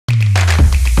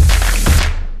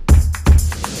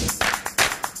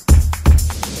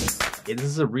this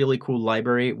is a really cool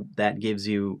library that gives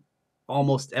you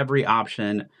almost every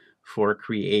option for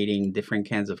creating different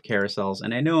kinds of carousels.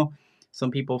 And I know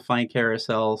some people find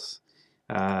carousels,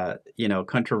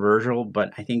 controversial,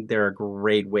 but I think they're a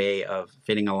great way of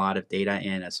fitting a lot of data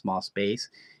in a small space.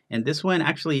 And this one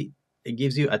actually, it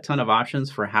gives you a ton of options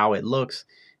for how it looks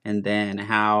and then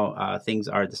how things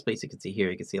are displayed. So you can see here,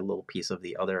 you can see a little piece of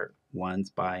the other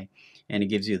ones and it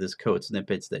gives you this code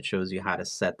snippets that shows you how to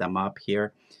set them up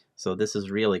here. So this is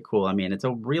really cool. I mean, it's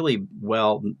a really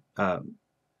well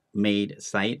made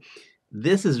site.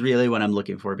 This is really what I'm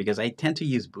looking for because I tend to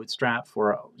use Bootstrap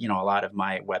for a lot of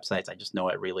my websites. I just know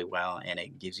it really well, and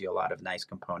it gives you a lot of nice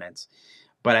components.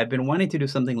 But I've been wanting to do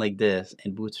something like this,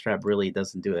 and Bootstrap really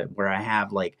doesn't do it, where I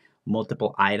have like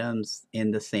multiple items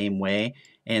in the same way.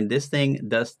 And this thing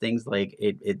does things like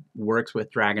it works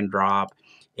with drag and drop.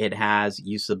 It has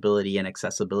usability and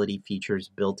accessibility features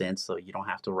built in, so you don't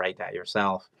have to write that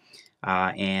yourself.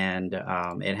 And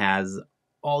it has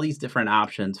all these different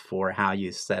options for how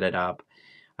you set it up.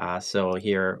 So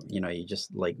here, you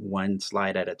just like one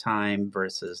slide at a time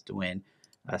versus doing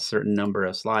a certain number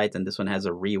of slides. And this one has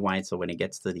a rewind. So when it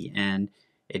gets to the end,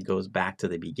 it goes back to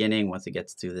the beginning. Once it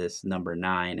gets to this number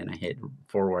 9 and I hit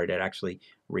forward, it actually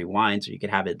rewinds. So you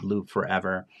could have it loop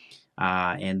forever.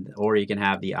 Or you can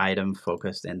have the item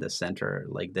focused in the center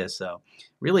like this. So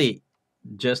really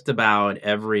just about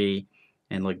every,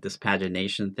 and like this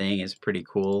pagination thing is pretty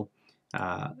cool.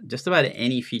 Just about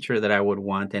any feature that I would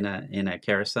want in a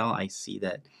carousel, I see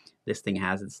that this thing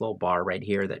has this little bar right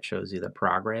here that shows you the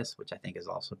progress, which I think is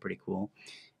also pretty cool.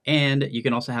 And you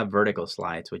can also have vertical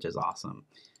slides, which is awesome.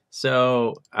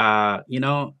 So,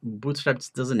 Bootstrap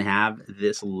just doesn't have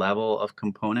this level of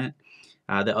component.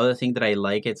 The other thing that I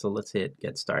like it, so let's hit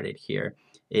get started here,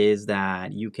 is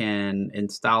that you can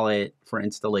install it for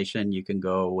installation. You can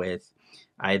go with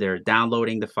either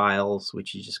downloading the files,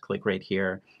 which you just click right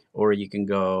here, or you can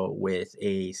go with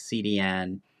a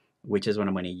CDN, which is what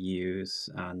I'm going to use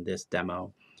on this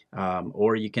demo.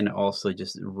 Or you can also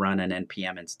just run an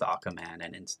npm install command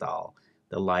and install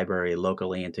the library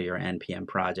locally into your npm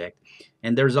project.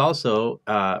 And there's also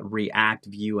React,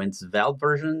 Vue, and Svelte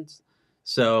versions.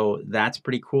 So that's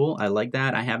pretty cool. I like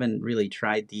that. I haven't really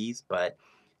tried these, but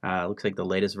it looks like the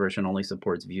latest version only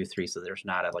supports Vue 3, so there's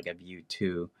not like a Vue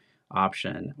 2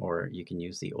 option, or you can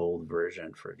use the old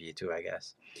version for Vue 2, I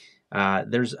guess.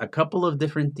 There's a couple of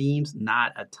different themes,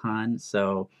 not a ton.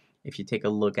 So if you take a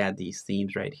look at these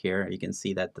themes right here, you can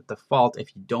see that the default,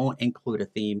 if you don't include a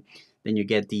theme, then you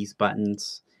get these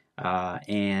buttons.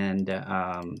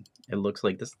 It looks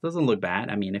like this doesn't look bad.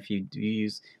 I mean, if you do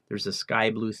use, there's a sky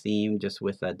blue theme just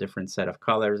with a different set of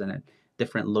colors and a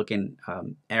different looking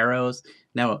arrows.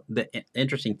 Now, the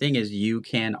interesting thing is you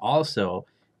can also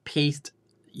paste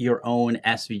your own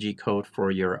SVG code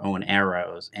for your own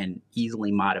arrows and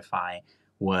easily modify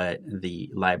what the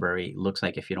library looks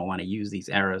like if you don't want to use these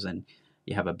arrows and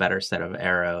you have a better set of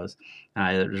arrows.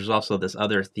 There's also this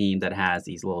other theme that has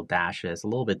these little dashes, a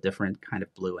little bit different kind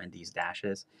of blue in these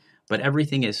dashes, but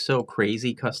everything is so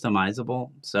crazy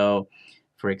customizable. So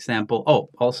for example,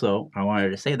 also I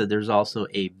wanted to say that there's also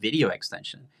a video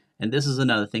extension. And this is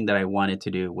another thing that I wanted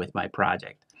to do with my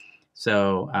project.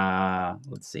 So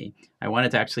let's see. I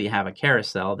wanted to actually have a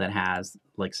carousel that has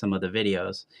like some of the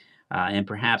videos and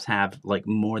perhaps have like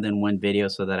more than one video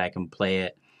so that I can play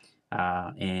it.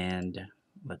 And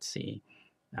let's see.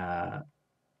 Yeah,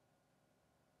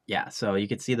 so you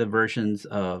can see the versions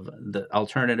of the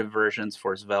alternative versions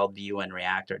for Svelte, Vue, and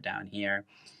React are down here.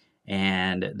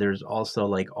 And there's also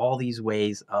like all these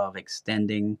ways of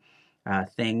extending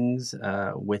things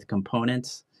with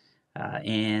components.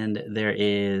 And there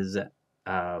is,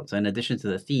 so in addition to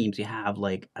the themes, you have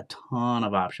like a ton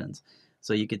of options.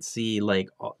 So you could see like,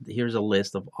 here's a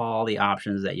list of all the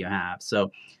options that you have.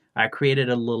 So I created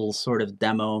a little sort of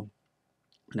demo,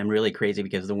 and I'm really crazy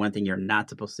because the one thing you're not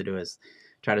supposed to do is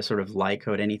try to sort of light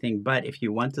code anything. But if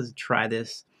you want to try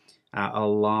this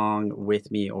along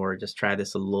with me or just try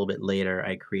this a little bit later,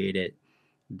 I created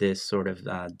this sort of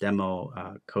demo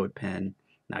not CodePen.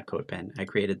 I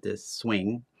created this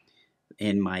swing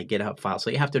in my GitHub file.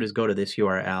 So you have to just go to this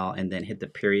URL and then hit the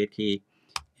period key,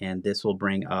 and this will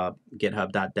bring up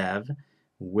github.dev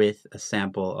with a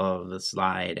sample of the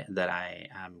slide that I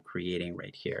am creating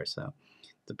right here. So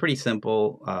it's a pretty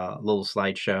simple little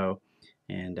slideshow,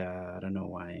 and I don't know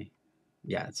why.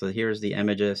 Yeah, so here's the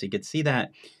images. You can see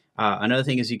that. Another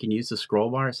thing is you can use the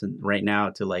scroll bar. So right now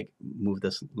to like move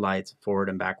the slides forward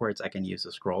and backwards, I can use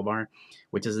the scroll bar,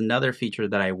 which is another feature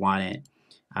that I wanted.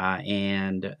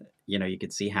 And you can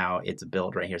see how it's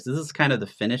built right here. So this is kind of the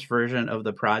finished version of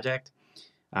the project.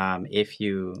 If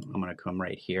you, I'm going to come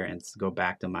right here and go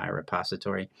back to my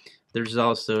repository. There's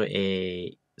also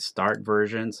a start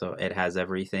version, so it has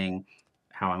everything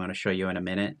how I'm going to show you in a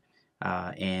minute.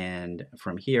 And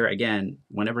from here, again,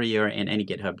 whenever you're in any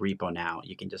GitHub repo now,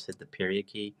 you can just hit the period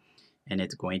key, and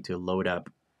it's going to load up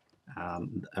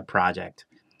a project,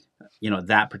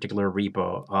 that particular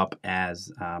repo up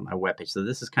as a web page. So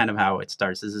this is kind of how it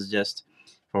starts. This is just,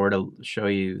 if I were to show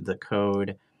you the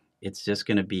code, it's just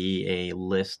going to be a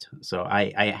list. So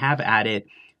I have added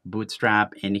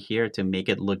Bootstrap in here to make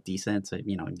it look decent, so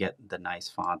get the nice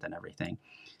font and everything.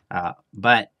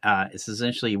 But it's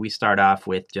essentially, we start off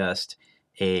with just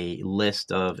a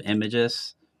list of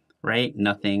images, right?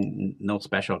 Nothing, no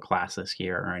special classes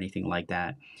here or anything like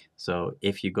that. So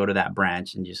if you go to that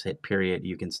branch and just hit period,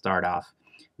 you can start off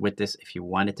with this if you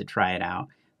wanted to try it out.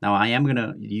 Now I am going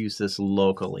to use this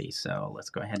locally, so let's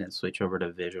go ahead and switch over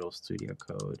to Visual Studio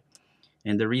Code.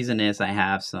 And the reason is I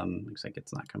have some, looks like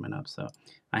it's not coming up, so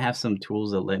I have some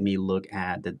tools that let me look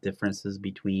at the differences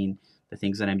between the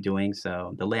things that I'm doing.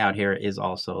 So the layout here is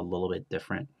also a little bit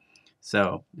different.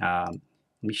 So let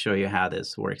me show you how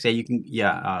this works. Say you can,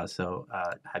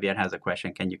 Javier has a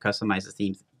question. Can you customize the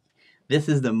themes? This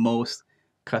is the most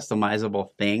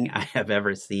customizable thing I have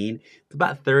ever seen. It's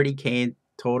about 30K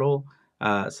total.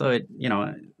 So it,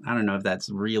 I don't know if that's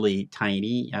really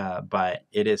tiny, but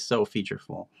it is so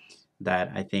featureful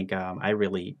that I think I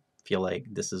really feel like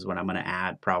this is what I'm going to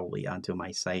add probably onto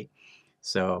my site.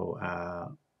 So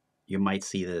you might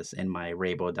see this in my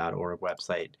rabo.org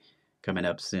website coming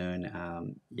up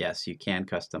soon. Yes, you can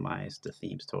customize the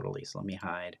themes totally. So let me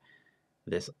hide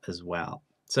this as well.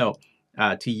 So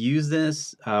to use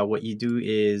this, what you do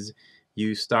is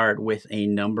you start with a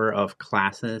number of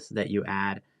classes that you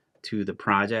add to the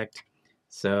project.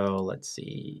 So let's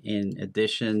see, in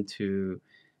addition to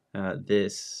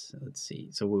this, let's see,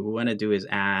 so what we want to do is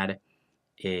add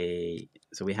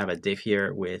so we have a div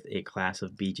here with a class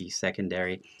of BG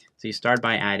secondary. So you start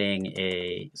by adding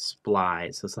a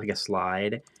splide. So it's like a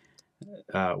slide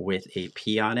with a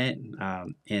P on it.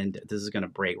 And this is going to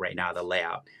break right now, the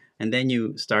layout. And then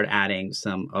you start adding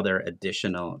some other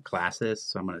additional classes.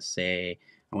 So I'm going to say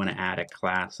I want to add a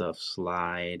class of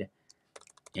slide.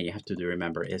 And you have to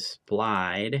remember is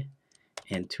splide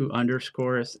and 2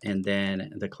 underscores. And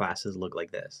then the classes look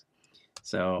like this.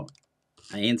 So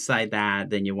inside that,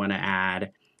 then you want to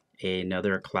add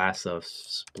another class of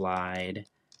splide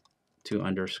 2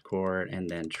 underscore and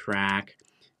then track.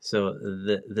 So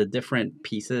the different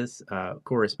pieces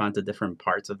correspond to different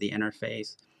parts of the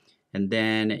interface. And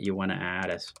then you want to add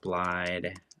a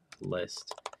splide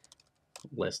list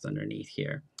underneath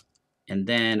here. And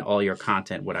then all your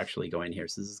content would actually go in here.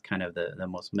 So this is kind of the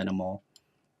most minimal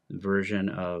version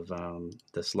of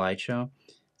the slideshow.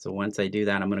 So once I do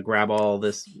that, I'm going to grab all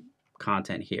this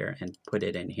content here and put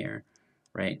it in here,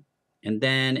 right? And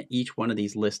then each one of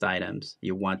these list items,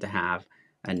 you want to have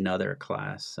another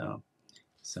class. So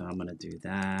I'm going to do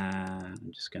that.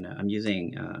 I'm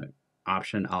using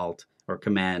Option Alt or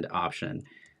Command Option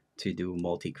to do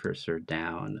multi-cursor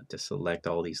down to select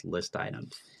all these list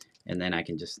items. And then I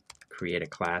can just create a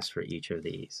class for each of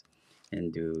these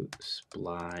and do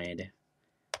splide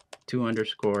 2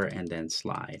 underscore and then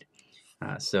slide.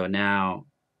 So now,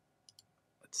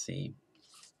 let's see.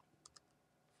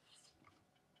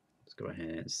 Let's go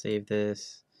ahead and save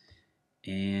this.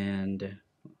 And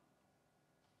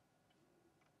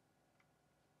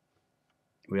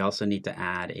we also need to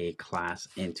add a class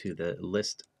into the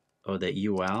list of the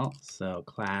UL. So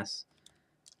class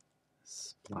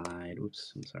splide,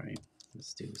 oops, I'm sorry.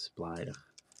 Let's do splide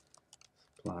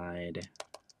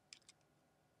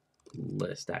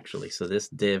list actually. So this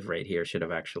div right here should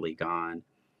have actually gone.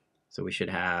 So we should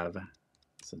have,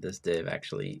 so this div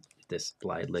actually, this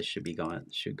splide list should go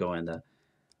in the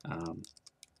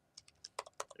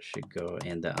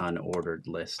unordered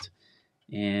list.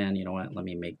 And you know what, let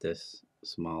me make this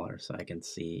smaller so I can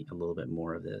see a little bit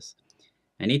more of this.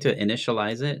 I need to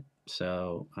initialize it,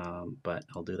 so but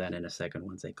I'll do that in a second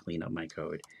once I clean up my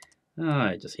code. Oh,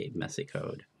 I just hate messy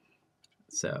code.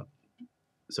 So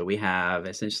we have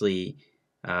essentially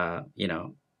a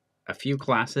few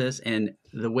classes, and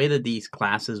the way that these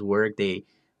classes work,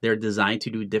 they're designed to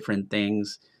do different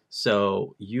things.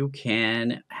 So you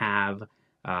can have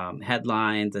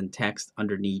headlines and text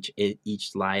underneath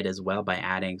each slide as well by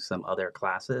adding some other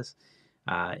classes,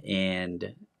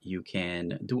 and you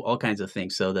can do all kinds of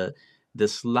things. So the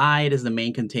slide is the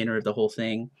main container of the whole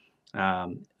thing.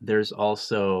 There's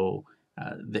also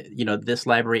this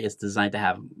library is designed to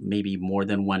have maybe more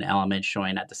than one element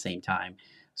showing at the same time.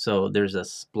 So there's a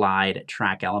splide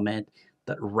track element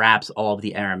that wraps all of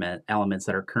the elements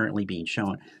that are currently being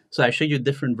shown. So I showed you a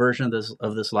different version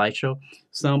of the slideshow.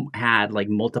 Some had like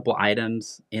multiple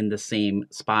items in the same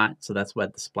spot. So that's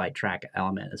what the split track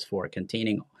element is for,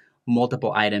 containing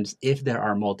multiple items if there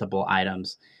are multiple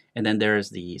items. And then there's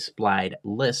the slide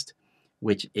list,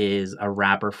 which is a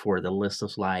wrapper for the list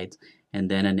of slides,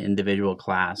 and then an individual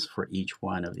class for each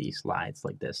one of these slides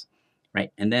like this.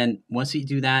 Right. And then once you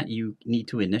do that, you need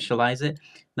to initialize it.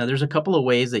 Now, there's a couple of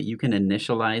ways that you can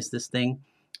initialize this thing,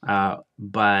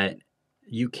 but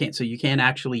you can't. So you can't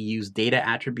actually use data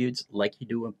attributes like you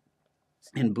do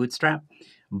in Bootstrap,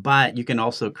 but you can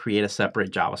also create a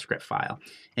separate JavaScript file.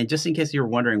 And just in case you're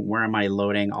wondering, where am I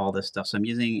loading all this stuff? So I'm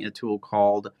using a tool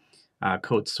called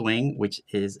Code Swing, which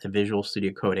is a Visual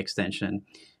Studio Code extension.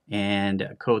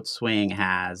 And Code Swing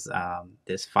has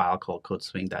this file called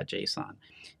codeswing.json.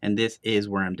 And this is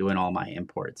where I'm doing all my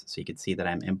imports. So you can see that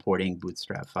I'm importing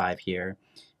Bootstrap 5 here,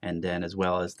 and then as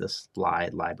well as the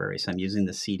slide library. So I'm using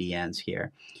the CDNs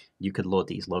here. You could load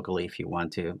these locally if you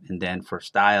want to. And then for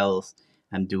styles,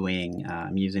 I'm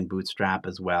using Bootstrap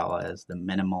as well as the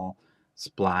minimal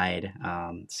Splide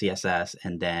CSS,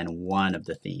 and then one of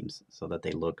the themes so that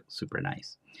they look super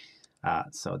nice.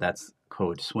 So that's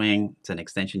Code Swing. It's an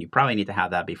extension. You probably need to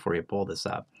have that before you pull this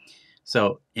up.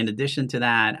 So in addition to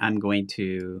that, I'm going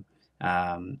to,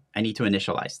 I need to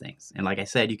initialize things. And like I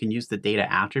said, you can use the data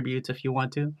attributes if you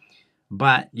want to,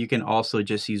 but you can also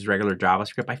just use regular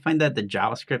JavaScript. I find that the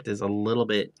JavaScript is a little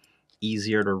bit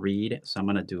easier to read. So I'm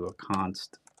going to do a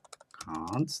const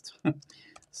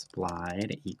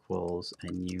Splide equals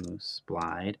a new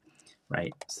Splide,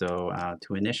 right? So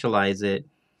to initialize it,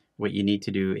 what you need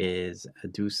to do is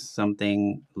do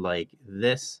something like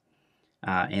this,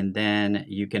 and then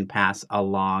you can pass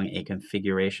along a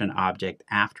configuration object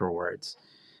afterwards.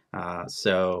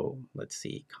 So let's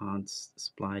see, const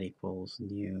Splide equals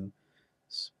new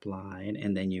Splide,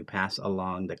 and then you pass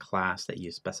along the class that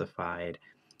you specified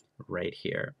right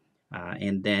here.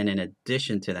 And then in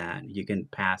addition to that, you can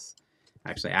pass,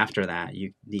 actually after that,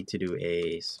 you need to do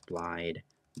a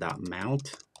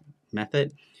Splide.mount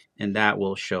method, and that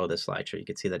will show the slideshow. You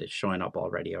can see that it's showing up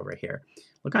already over here.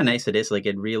 Look how nice it is. Like,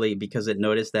 it really, because it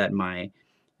noticed that my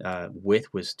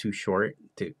width was too short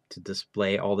to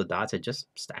display all the dots, it just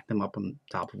stacked them up on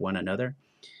top of one another,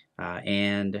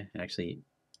 and actually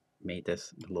made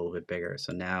this a little bit bigger.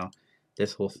 So now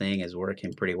this whole thing is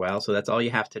working pretty well. So that's all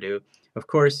you have to do. Of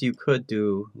course, you could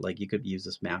do, like, you could use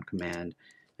this mount command,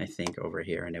 I think, over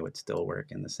here, and it would still work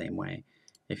in the same way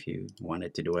if you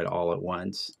wanted to do it all at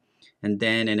once. And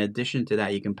then in addition to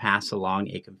that, you can pass along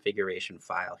a configuration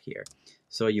file here.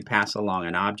 So you pass along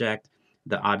an object.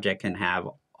 The object can have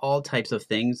all types of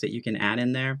things that you can add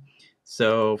in there.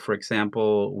 So for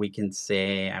example, we can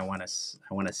say I want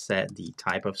to set the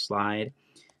type of slide.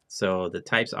 So the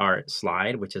types are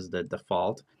slide, which is the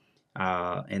default,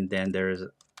 and then there's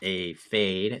a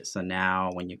fade. So now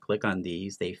when you click on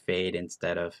these, they fade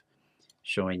instead of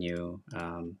showing you,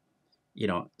 you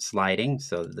know, sliding.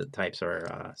 So the types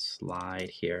are slide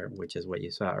here, which is what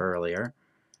you saw earlier,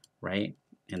 right?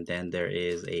 And then there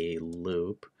is a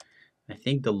loop. I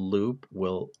think the loop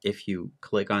will, if you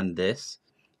click on this,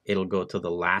 it'll go to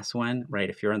the last one, right?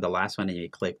 If you're on the last one and you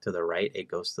click to the right, it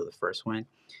goes to the first one.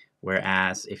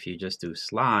 Whereas if you just do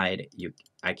slide,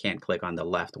 I can't click on the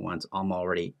left once. I'm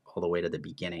already all the way to the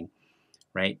beginning,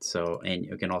 right? So, and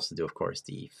you can also do, of course,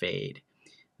 the fade.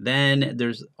 Then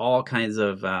there's all kinds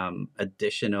of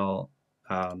additional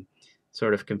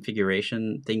sort of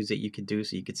configuration things that you could do.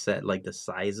 So you could set like the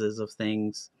sizes of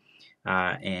things,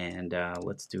 and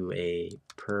let's do a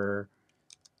per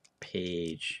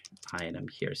page item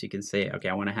here. So you can say, okay,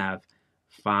 I want to have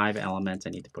 5 elements.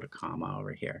 I need to put a comma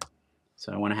over here.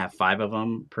 So I want to have 5 of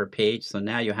them per page. So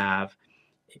now you have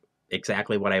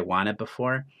exactly what I wanted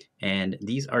before. And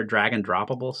these are drag and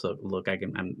droppable. So look,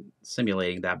 I'm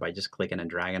simulating that by just clicking and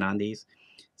dragging on these.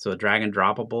 So drag and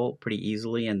droppable pretty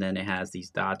easily. And then it has these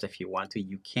dots if you want to.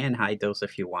 You can hide those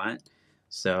if you want.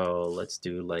 So let's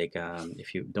do like,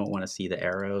 if you don't want to see the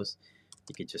arrows,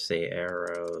 you could just say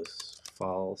arrows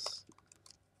false,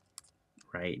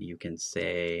 right? You can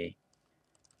say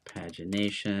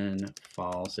pagination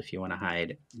false if you want to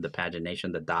hide the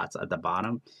pagination, the dots at the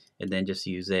bottom, and then just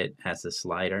use it as a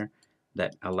slider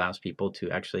that allows people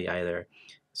to actually either,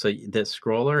 so the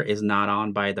scroller is not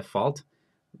on by default,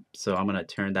 so I'm going to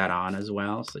turn that on as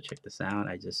well. So check this out.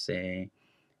 I just say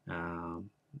let's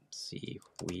see,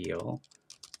 wheel,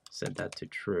 set that to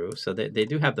true. So they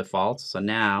do have defaults. So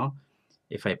now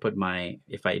if I put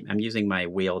I'm using my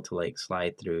wheel to like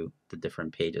slide through the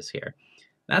different pages here.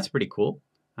 That's pretty cool.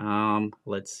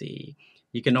 Let's see.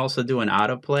 You can also do an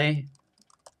autoplay.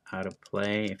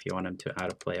 autoplay, if you want them to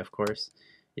autoplay, of course.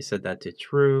 You set that to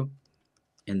true,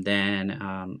 and then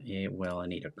it will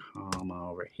need a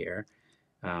comma over here.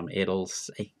 I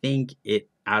think it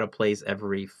autoplays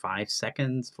every 5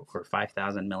 seconds for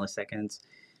 5,000 milliseconds.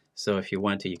 So if you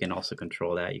want to, you can also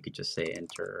control that. You could just say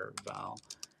interval,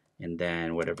 and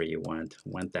then whatever you want.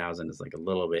 1,000 is like a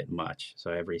little bit much,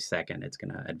 so every second it's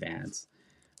gonna advance.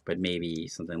 But maybe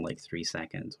something like 3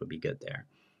 seconds would be good there.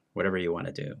 Whatever you want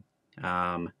to do.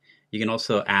 You can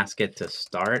also ask it to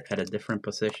start at a different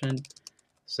position.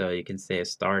 So you can say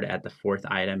start at the 4th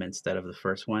item instead of the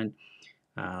first one.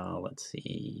 Let's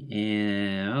see,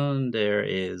 and there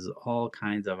is all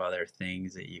kinds of other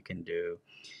things that you can do.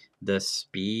 The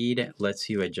speed lets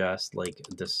you adjust like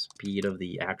the speed of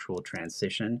the actual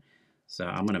transition. So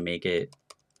I'm gonna make it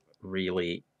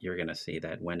really, you're gonna see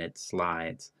that when it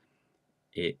slides,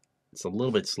 it's a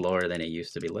little bit slower than it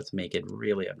used to be. Let's make it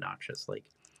really obnoxious, like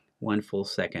 1 full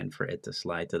second for it to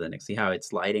slide to the next. See how it's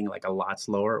sliding like a lot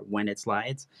slower when it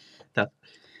slides?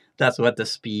 That's what the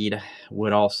speed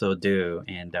would also do.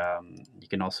 And you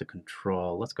can also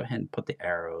control, let's go ahead and put the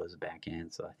arrows back in.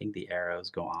 So I think the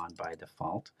arrows go on by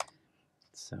default.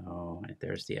 So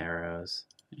there's the arrows,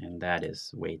 and that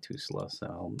is way too slow. So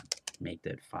I'll make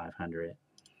that 500.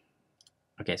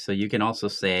 Okay, so you can also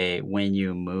say when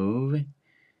you move,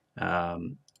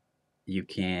 you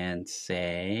can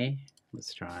say,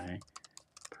 let's try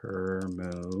per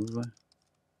move.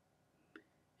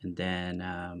 And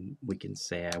then we can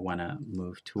say I want to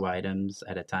move 2 items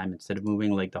at a time instead of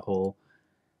moving like the whole.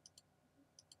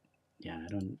 Yeah, I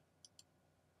don't.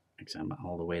 Actually, I'm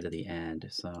all the way to the end.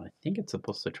 So I think it's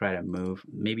supposed to try to move.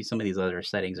 Maybe some of these other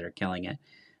settings are killing it.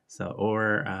 So,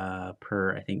 or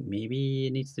per, I think maybe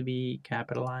it needs to be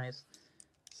capitalized.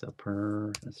 So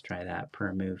per, let's try that,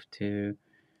 per move 2.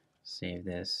 Save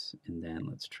this, and then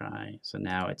let's try. So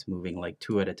now it's moving like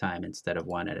 2 at a time instead of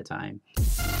 1 at a time.